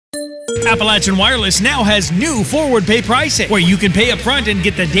Appalachian Wireless now has new forward pay pricing, where you can pay up front and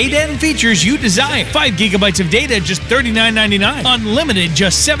get the data and features you desire. 5 gigabytes of data, just $39.99. Unlimited,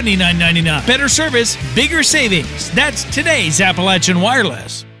 just $79.99. Better service, bigger savings. That's today's Appalachian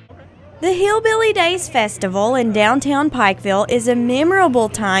Wireless. The Hillbilly Days Festival in downtown Pikeville is a memorable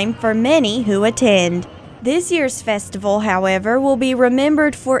time for many who attend. This year's festival, however, will be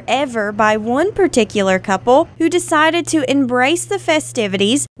remembered forever by one particular couple who decided to embrace the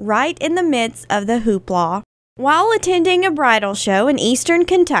festivities right in the midst of the hoopla. While attending a bridal show in eastern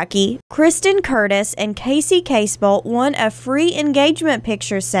Kentucky, Kristen Curtis and Casey Casebolt won a free engagement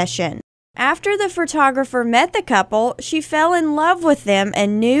picture session. After the photographer met the couple, she fell in love with them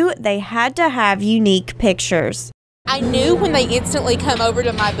and knew they had to have unique pictures. I knew when they instantly come over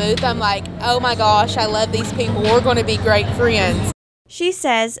to my booth, I'm like, oh my gosh, I love these people. We're going to be great friends. She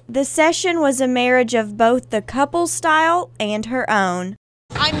says the session was a marriage of both the couple's style and her own.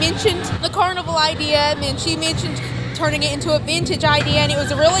 I mentioned the carnival idea, and then she mentioned turning it into a vintage idea, and it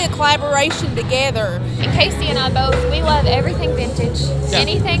was really a collaboration together. And Casey and I both, we love everything vintage,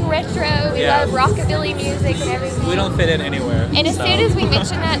 anything retro. We love rockabilly music and everything. We don't fit in anywhere. And as soon as we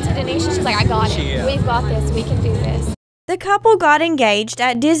mentioned that to Denisha, she's like, I got it. We've got this. We can do this. The couple got engaged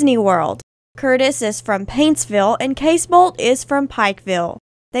at Disney World. Curtis is from Paintsville and Casebolt is from Pikeville.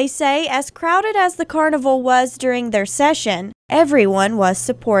 They say as crowded as the carnival was during their session, everyone was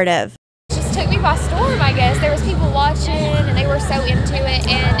supportive. It just took me by storm, I guess. There was people watching and they were so into it,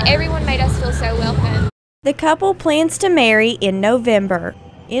 and everyone made us feel so welcome. The couple plans to marry in November.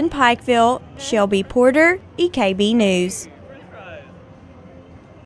 In Pikeville, Shelby Porter, EKB News.